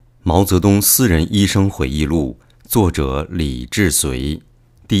毛泽东私人医生回忆录，作者李志随，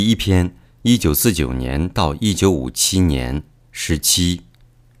第一篇，1949年到1957年，17。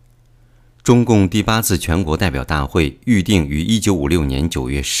中共第8次全国代表大会预定于1956年9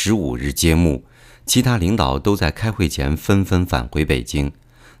月15日揭幕，其他领导都在开会前纷纷返回北京，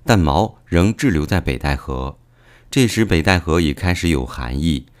但毛仍滞留在北戴河。这时北戴河已开始有寒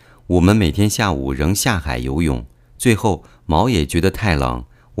意，我们每天下午仍下海游泳。最后毛也觉得太冷，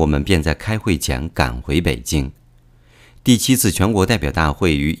我们便在开会前赶回北京。第7次全国代表大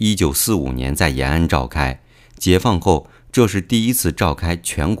会于1945年在延安召开，解放后这是第1次召开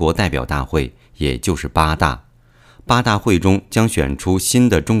全国代表大会，也就是8大。8大会中将选出新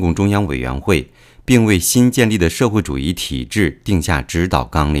的中共中央委员会，并为新建立的社会主义体制定下指导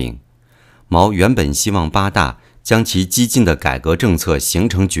纲领。毛原本希望8大将其激进的改革政策形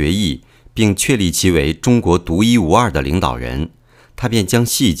成决议，并确立其为中国独一无二的领导人，他便将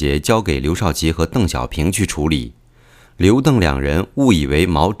细节交给刘少奇和邓小平去处理。刘邓两人误以为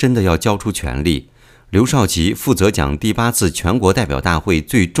毛真的要交出权力。刘少奇负责讲第8次全国代表大会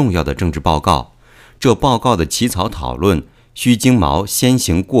最重要的政治报告，这报告的起草讨论需经毛先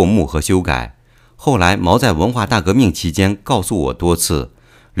行过目和修改。后来毛在文化大革命期间告诉我多次，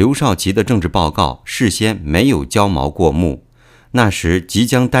刘少奇的政治报告事先没有交毛过目。那时即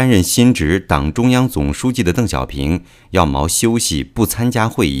将担任新职党中央总书记的邓小平要毛休息不参加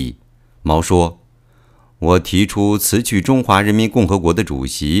会议。毛说，我提出辞去中华人民共和国的主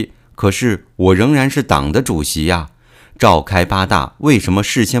席，可是我仍然是党的主席呀。召开8大为什么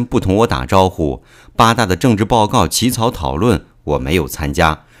事先不同我打招呼？8大的政治报告起草讨论我没有参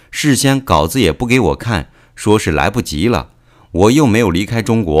加，事先稿子也不给我看，说是来不及了。我又没有离开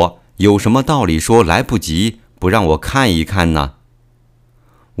中国，有什么道理说来不及不让我看一看呢？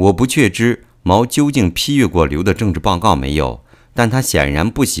我不确知毛究竟批阅过刘的政治报告没有，但他显然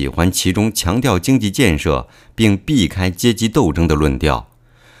不喜欢其中强调经济建设并避开阶级斗争的论调。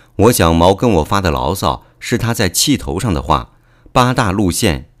我想毛跟我发的牢骚是他在气头上的话。8大路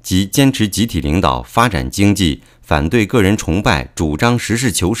线即坚持集体领导、发展经济、反对个人崇拜、主张实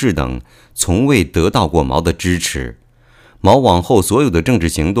事求是等，从未得到过毛的支持。毛往后所有的政治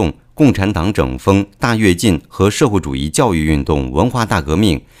行动，共产党整风、大跃进和社会主义教育运动、文化大革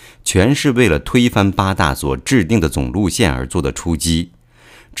命，全是为了推翻8大所制定的总路线而做的出击。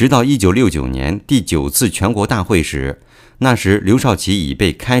直到1969年第9次全国大会时，那时刘少奇已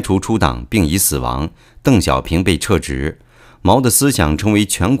被开除出党并已死亡，邓小平被撤职，毛的思想成为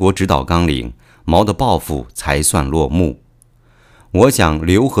全国指导纲领，毛的抱负才算落幕。我想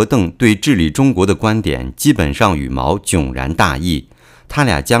刘和邓对治理中国的观点基本上与毛迥然大异，他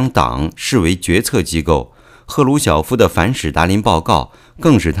俩将党视为决策机构，赫鲁晓夫的反史达林报告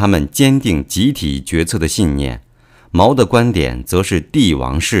更使他们坚定集体决策的信念。毛的观点则是帝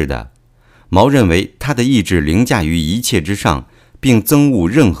王式的，毛认为他的意志凌驾于一切之上，并憎恶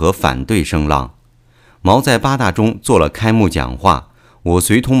任何反对声浪。毛在8大中做了开幕讲话，我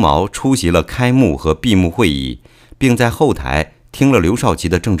随同毛出席了开幕和闭幕会议，并在后台听了刘少奇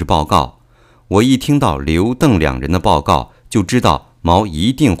的政治报告。我一听到刘邓两人的报告，就知道毛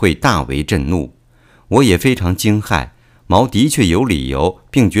一定会大为震怒。我也非常惊骇，毛的确有理由，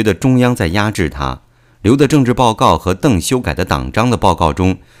并觉得中央在压制他。刘的政治报告和邓修改的党章的报告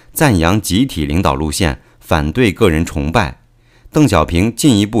中，赞扬集体领导路线，反对个人崇拜。邓小平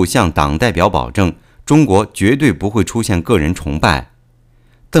进一步向党代表保证，中国绝对不会出现个人崇拜。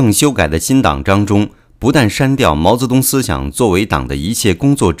邓修改的新党章中，不但删掉毛泽东思想作为党的一切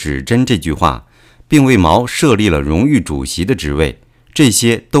工作指针这句话，并为毛设立了荣誉主席的职位，这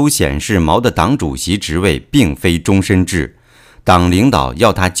些都显示毛的党主席职位并非终身制，党领导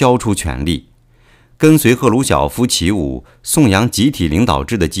要他交出权力。跟随赫鲁晓夫起舞，颂扬集体领导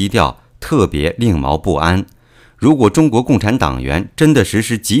制的基调特别令毛不安。如果中国共产党员真的实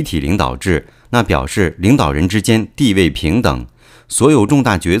施集体领导制，那表示领导人之间地位平等，所有重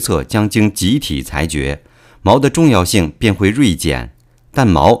大决策将经集体裁决，毛的重要性便会锐减。但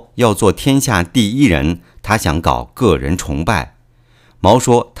毛要做天下第一人，他想搞个人崇拜。毛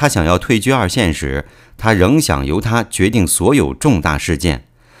说他想要退居2线时，他仍想由他决定所有重大事件。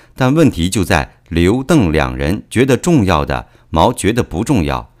但问题就在刘邓两人觉得重要的，毛觉得不重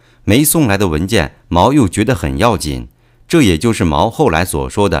要，没送来的文件，毛又觉得很要紧。这也就是毛后来所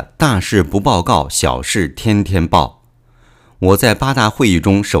说的大事不报告，小事天天报。我在8大会议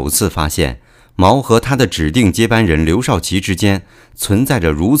中首次发现，毛和他的指定接班人刘少奇之间存在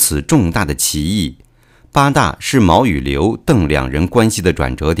着如此重大的歧义。8大是毛与刘邓两人关系的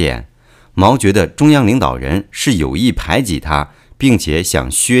转折点。毛觉得中央领导人是有意排挤他，并且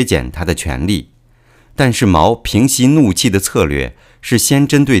想削减他的权力。但是毛平息怒气的策略是先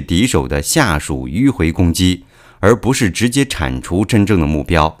针对敌手的下属迂回攻击，而不是直接铲除真正的目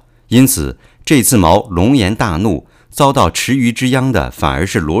标。因此，这次毛龙颜大怒，遭到池鱼之殃的反而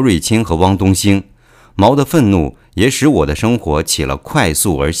是罗瑞卿和汪东兴。毛的愤怒也使我的生活起了快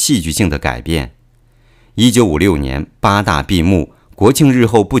速而戏剧性的改变。1956年8大闭幕，国庆日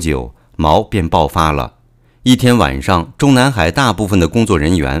后不久，毛便爆发了。一天晚上，中南海大部分的工作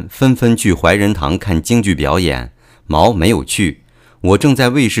人员纷纷去怀仁堂看京剧表演，毛没有去。我正在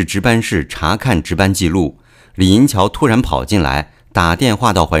卫视值班室查看值班记录，李银桥突然跑进来，打电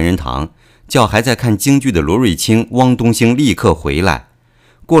话到怀仁堂，叫还在看京剧的罗瑞卿、汪东兴立刻回来。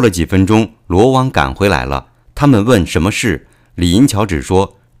过了几分钟，罗汪赶回来了，他们问什么事，李银桥只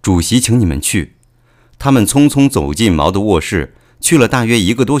说主席请你们去。他们匆匆走进毛的卧室，去了大约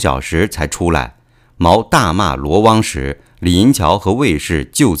1个多小时才出来。毛大骂罗汪时，李银桥和卫士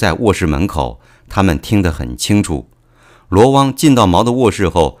就在卧室门口，他们听得很清楚。罗汪进到毛的卧室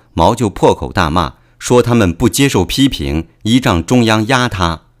后，毛就破口大骂，说他们不接受批评，依仗中央压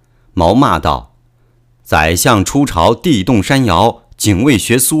他。毛骂道：宰相出朝地动山摇，警卫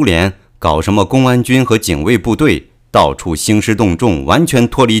学苏联，搞什么公安军和警卫部队，到处兴师动众，完全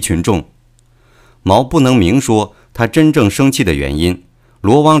脱离群众。毛不能明说他真正生气的原因，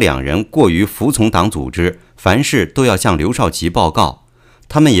罗汪两人过于服从党组织，凡事都要向刘少奇报告。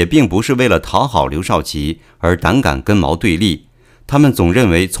他们也并不是为了讨好刘少奇而胆敢跟毛对立，他们总认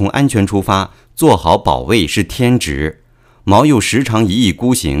为从安全出发，做好保卫是天职。毛又时常一意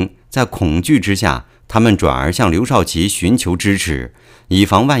孤行，在恐惧之下，他们转而向刘少奇寻求支持，以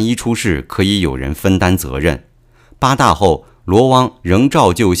防万一出事可以有人分担责任。8大后，罗汪仍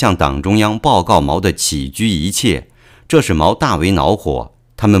照旧向党中央报告毛的起居一切，这使毛大为恼火。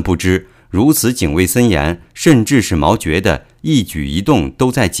他们不知如此警卫森严，甚至使毛觉得一举一动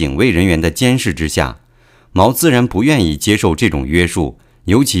都在警卫人员的监视之下。毛自然不愿意接受这种约束，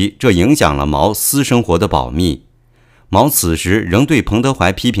尤其这影响了毛私生活的保密。毛此时仍对彭德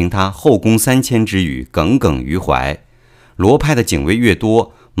怀批评他后宫3000之语耿耿于怀。罗派的警卫越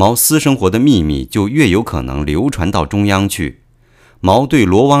多，毛私生活的秘密就越有可能流传到中央去。毛对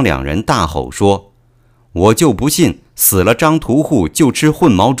罗汪两人大吼说：我就不信死了张屠户就吃混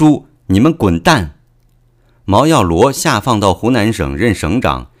毛猪，你们滚蛋！毛要罗下放到湖南省任省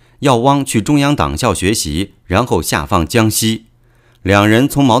长，要汪去中央党校学习，然后下放江西。两人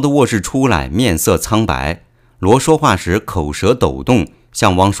从毛的卧室出来，面色苍白。罗说话时口舌抖动，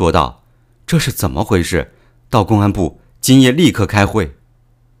向汪说道：这是怎么回事？到公安部，今夜立刻开会。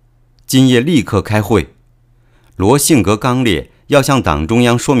今夜立刻开会。罗性格刚烈，要向党中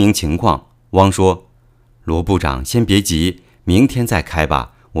央说明情况。汪说：罗部长先别急，明天再开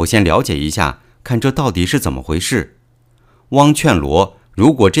吧，我先了解一下，看这到底是怎么回事。汪劝罗，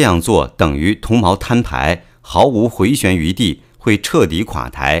如果这样做等于同毛摊牌，毫无回旋余地，会彻底垮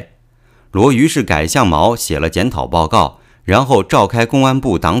台。罗于是改向毛写了检讨报告，然后召开公安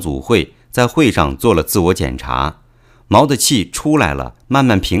部党组会，在会上做了自我检查。毛的气出来了，慢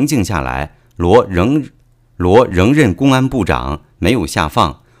慢平静下来。罗仍任公安部长，没有下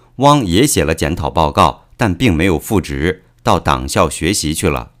放。汪也写了检讨报告，但并没有复职，到党校学习去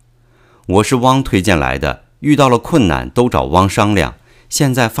了。我是汪推荐来的，遇到了困难都找汪商量。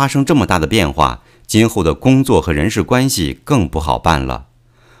现在发生这么大的变化，今后的工作和人事关系更不好办了。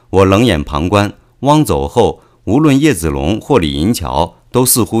我冷眼旁观，汪走后，无论叶子龙或李银桥都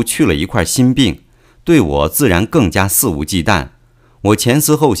似乎去了一块心病，对我自然更加肆无忌惮。我前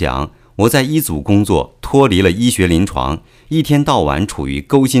思后想，我在医组工作，脱离了医学临床，一天到晚处于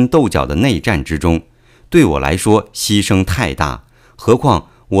勾心斗角的内战之中，对我来说牺牲太大，何况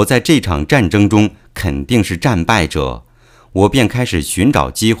我在这场战争中肯定是战败者。我便开始寻找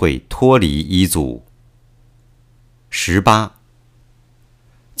机会脱离医组。18.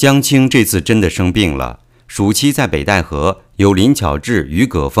 江青这次真的生病了，暑期在北戴河由林巧稚、于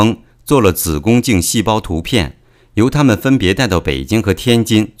葛峰做了子宫颈细胞图片，由他们分别带到北京和天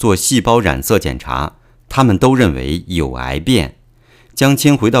津做细胞染色检查，他们都认为有癌变。江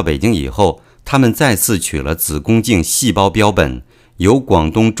青回到北京以后，他们再次取了子宫颈细胞标本，由广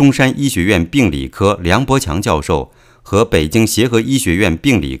东中山医学院病理科梁伯强教授和北京协和医学院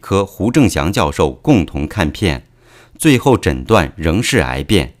病理科胡正祥教授共同看片，最后诊断仍是癌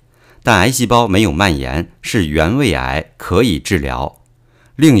变，但癌细胞没有蔓延，是原位癌，可以治疗。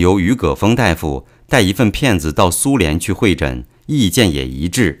另由于葛峰大夫带一份片子到苏联去会诊，意见也一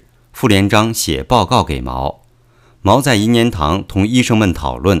致。副连长写报告给毛，毛在颐年堂同医生们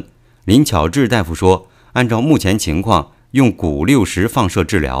讨论。林巧稚大夫说，按照目前情况，用钴60放射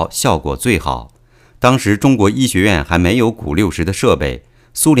治疗效果最好。当时中国医学院还没有钴60的设备，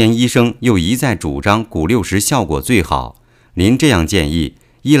苏联医生又一再主张钴60效果最好。您这样建议，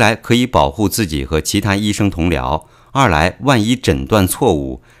一来可以保护自己和其他医生同僚，二来万一诊断错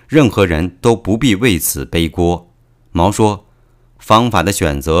误，任何人都不必为此背锅。毛说，方法的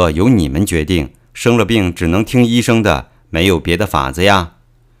选择由你们决定，生了病只能听医生的，没有别的法子呀。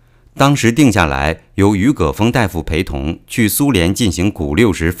当时定下来，由于葛峰大夫陪同去苏联进行钴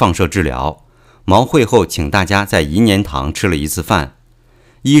60放射治疗。毛会后请大家在颐年堂吃了一次饭。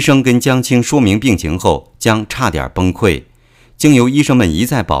医生跟江青说明病情后，江差点崩溃。经由医生们一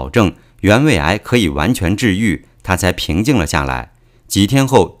再保证原位癌可以完全治愈，他才平静了下来。几天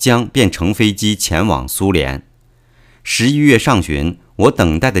后，江便乘飞机前往苏联。11月上旬，我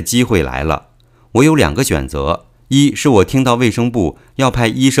等待的机会来了。我有2个选择，一是我听到卫生部要派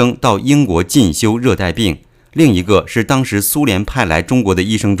医生到英国进修热带病，另一个是当时苏联派来中国的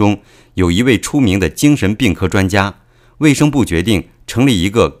医生中有一位出名的精神病科专家。卫生部决定成立一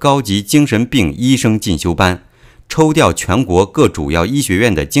个高级精神病医生进修班，抽调全国各主要医学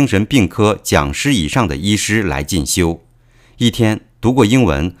院的精神病科讲师以上的医师来进修。一天读过英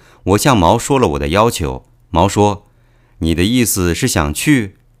文，我向毛说了我的要求。毛说，你的意思是想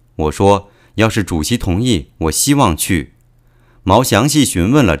去？我说，要是主席同意，我希望去。毛详细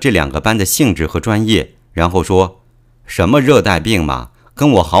询问了这2个班的性质和专业，然后说，什么热带病嘛，跟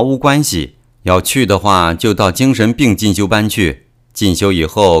我毫无关系，要去的话就到精神病进修班去，进修以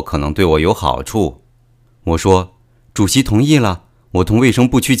后可能对我有好处。我说，主席同意了，我同卫生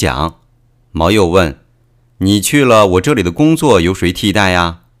部去讲。毛又问，你去了，我这里的工作由谁替代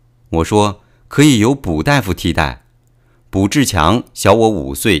呀？我说，可以由卜大夫替代。卜志强小我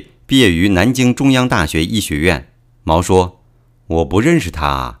5岁，毕业于南京中央大学医学院。毛说，我不认识他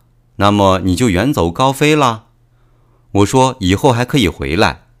啊，那么你就远走高飞了？我说，以后还可以回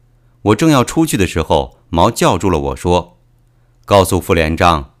来。我正要出去的时候，毛叫住了我说，告诉副连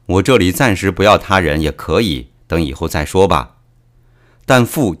长，我这里暂时不要他人也可以，等以后再说吧。但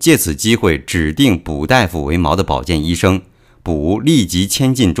傅借此机会指定卜大夫为毛的保健医生，卜立即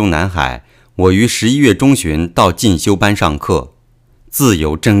迁进中南海。我于11月中旬到进修班上课。自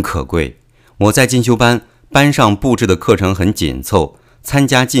由真可贵。我在进修班，班上布置的课程很紧凑，参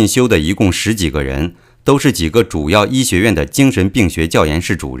加进修的一共10几个人，都是几个主要医学院的精神病学教研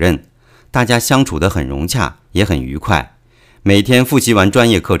室主任，大家相处得很融洽，也很愉快。每天复习完专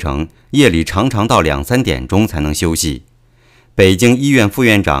业课程，夜里常常到2、3点钟才能休息。北京医院副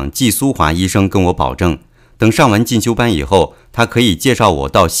院长季苏华医生跟我保证，等上完进修班以后，他可以介绍我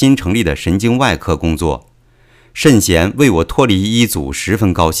到新成立的神经外科工作。慎贤为我脱离医组十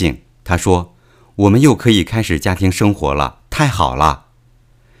分高兴，他说，我们又可以开始家庭生活了，太好了。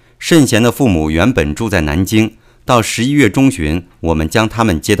慎贤的父母原本住在南京，到11月中旬，我们将他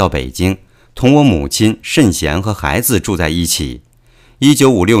们接到北京，同我母亲慎贤和孩子住在一起。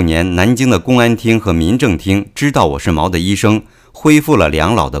1956年，南京的公安厅和民政厅知道我是毛的医生，恢复了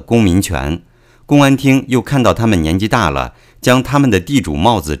两老的公民权。公安厅又看到他们年纪大了，将他们的地主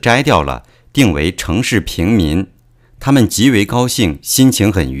帽子摘掉了，定为城市平民。他们极为高兴，心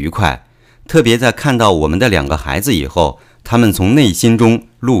情很愉快。特别在看到我们的2个孩子以后，他们从内心中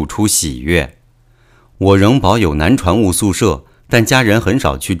露出喜悦。我仍保有南船务宿舍，但家人很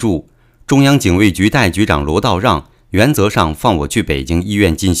少去住。中央警卫局代局长罗道让原则上放我去北京医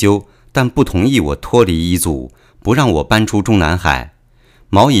院进修，但不同意我脱离医组，不让我搬出中南海。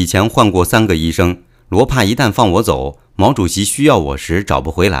毛以前换过3个医生，罗怕一旦放我走，毛主席需要我时找不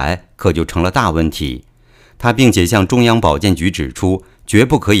回来，可就成了大问题。他并且向中央保健局指出，绝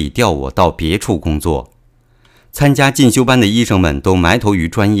不可以调我到别处工作。参加进修班的医生们都埋头于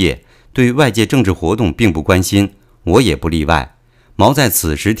专业，对外界政治活动并不关心，我也不例外。毛在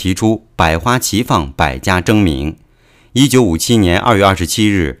此时提出百花齐放，百家争鸣。1957年2月27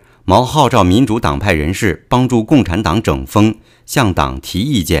日，毛号召民主党派人士帮助共产党整风，向党提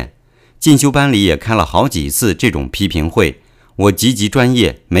意见。进修班里也开了好几次这种批评会，我积极专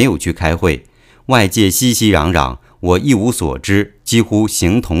业，没有去开会。外界熙熙攘攘，我一无所知，几乎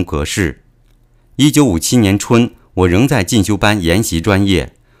形同隔世。1957年春，我仍在进修班研习专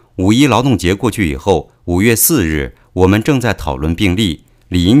业。5·1劳动节过去以后，5月4日，我们正在讨论病例，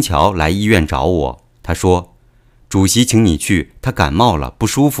李银桥来医院找我，他说，主席请你去，他感冒了，不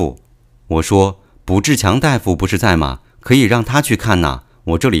舒服。我说，卜志强大夫不是在吗？可以让他去看呐，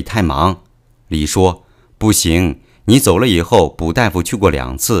我这里太忙。李说，不行，你走了以后，卜大夫去过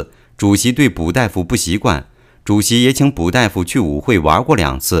2次，主席对卜大夫不习惯。主席也请卜大夫去舞会玩过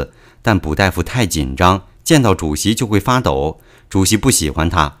2次，但卜大夫太紧张，见到主席就会发抖，主席不喜欢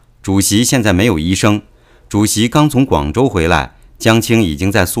他。主席现在没有医生，主席刚从广州回来，江青已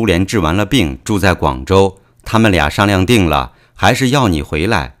经在苏联治完了病，住在广州，他们俩商量定了，还是要你回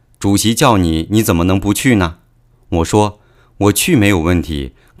来。主席叫你，你怎么能不去呢？我说，我去没有问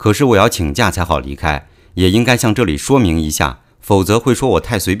题，可是我要请假才好离开，也应该向这里说明一下，否则会说我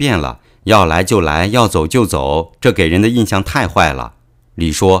太随便了，要来就来，要走就走，这给人的印象太坏了。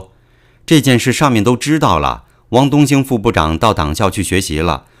李说，这件事上面都知道了，汪东兴副部长到党校去学习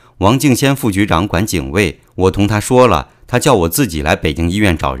了，王敬先副局长管警卫，我同他说了，他叫我自己来北京医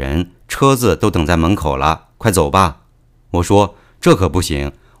院找人，车子都等在门口了，快走吧。我说，这可不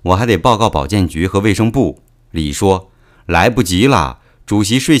行，我还得报告保健局和卫生部。李说，来不及了，主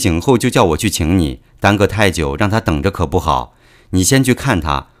席睡醒后就叫我去请你，耽搁太久让他等着可不好，你先去看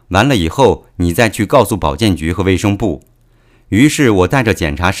他，完了以后你再去告诉保健局和卫生部。于是我带着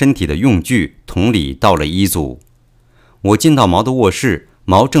检查身体的用具同理到了医组。我进到毛的卧室，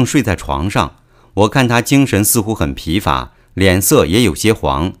毛正睡在床上，我看他精神似乎很疲乏，脸色也有些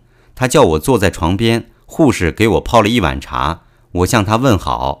黄。他叫我坐在床边，护士给我泡了一碗茶，我向他问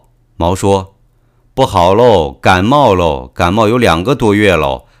好。毛说，不好喽，感冒喽，感冒有2个多月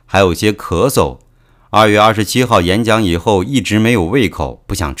喽，还有些咳嗽。2月27号演讲以后一直没有胃口，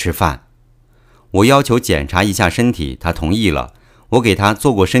不想吃饭。我要求检查一下身体，他同意了。我给他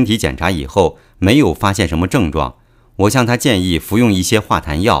做过身体检查以后，没有发现什么症状。我向他建议服用一些化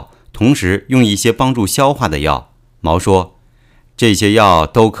痰药，同时用一些帮助消化的药。毛说，这些药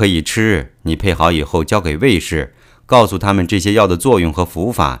都可以吃，你配好以后交给卫士，告诉他们这些药的作用和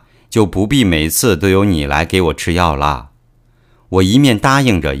服法，就不必每次都由你来给我吃药了。我一面答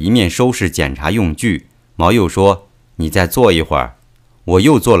应着，一面收拾检查用具。毛又说，你再坐一会儿。我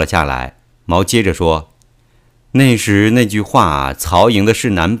又坐了下来。毛接着说，那时那句话，曹营的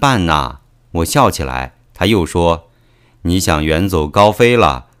事难办呐。我笑起来。他又说，你想远走高飞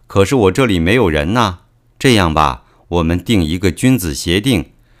了，可是我这里没有人呐。这样吧，我们定一个君子协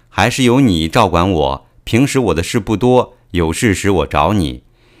定，还是由你照管我，平时我的事不多，有事时我找你。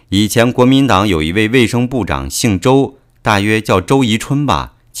以前国民党有一位卫生部长姓周，大约叫周宜春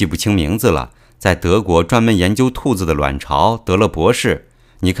吧，记不清名字了，在德国专门研究兔子的卵巢，得了博士。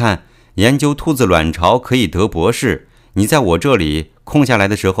你看，研究兔子卵巢可以得博士，你在我这里空下来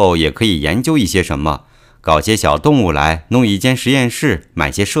的时候也可以研究一些什么，搞些小动物来，弄一间实验室，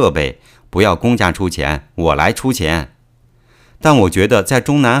买些设备，不要公家出钱，我来出钱。但我觉得在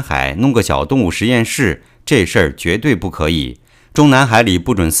中南海弄个小动物实验室，这事儿绝对不可以。中南海里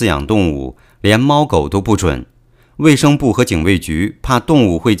不准饲养动物，连猫狗都不准。卫生部和警卫局怕动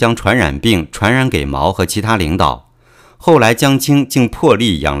物会将传染病传染给毛和其他领导。后来江青竟破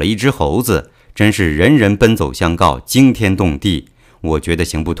例养了一只猴子，真是人人奔走相告，惊天动地。我觉得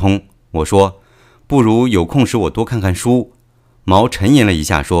行不通，我说，不如有空时我多看看书。毛沉吟了一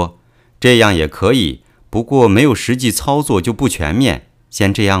下说，这样也可以，不过没有实际操作就不全面。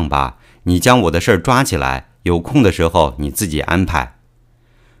先这样吧，你将我的事儿抓起来，有空的时候你自己安排。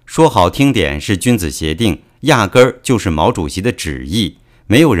说好听点是君子协定，压根儿就是毛主席的旨意，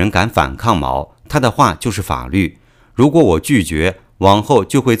没有人敢反抗毛，他的话就是法律。如果我拒绝，往后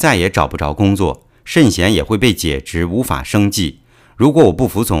就会再也找不着工作，甚贤也会被解职，无法生计。如果我不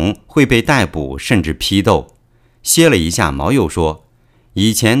服从，会被逮捕，甚至批斗。歇了一下，毛又说，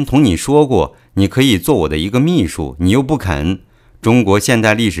以前同你说过，你可以做我的一个秘书，你又不肯。中国现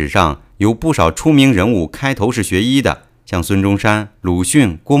代历史上有不少出名人物开头是学医的，像孙中山、鲁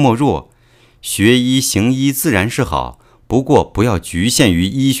迅、郭沫若。学医行医自然是好，不过不要局限于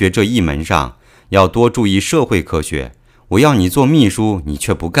医学这一门上，要多注意社会科学。我要你做秘书，你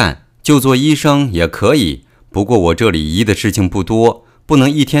却不干，就做医生也可以。不过我这里医的事情不多，不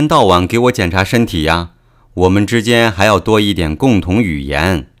能一天到晚给我检查身体呀。我们之间还要多一点共同语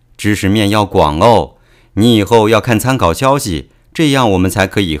言，知识面要广哦。你以后要看参考消息，这样我们才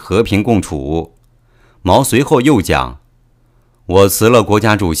可以和平共处。毛随后又讲，我辞了国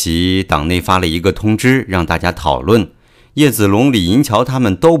家主席，党内发了一个通知，让大家讨论。叶子龙、李银桥他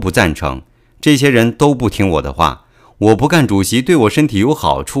们都不赞成，这些人都不听我的话。我不干主席对我身体有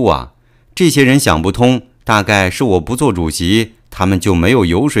好处啊。这些人想不通，大概是我不做主席，他们就没有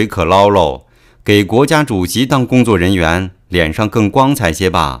油水可捞喽。给国家主席当工作人员，脸上更光彩些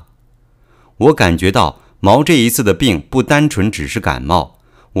吧。我感觉到毛这一次的病不单纯只是感冒。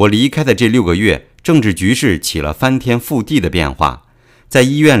我离开的这6个月，政治局势起了翻天覆地的变化。在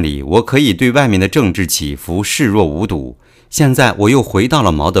医院里，我可以对外面的政治起伏视若无睹。现在我又回到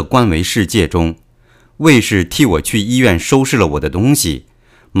了毛的官为世界中。卫士替我去医院收拾了我的东西。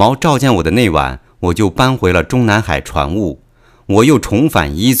毛召见我的那晚，我就搬回了中南海船务。我又重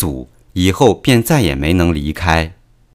返医组，以后便再也没能离开。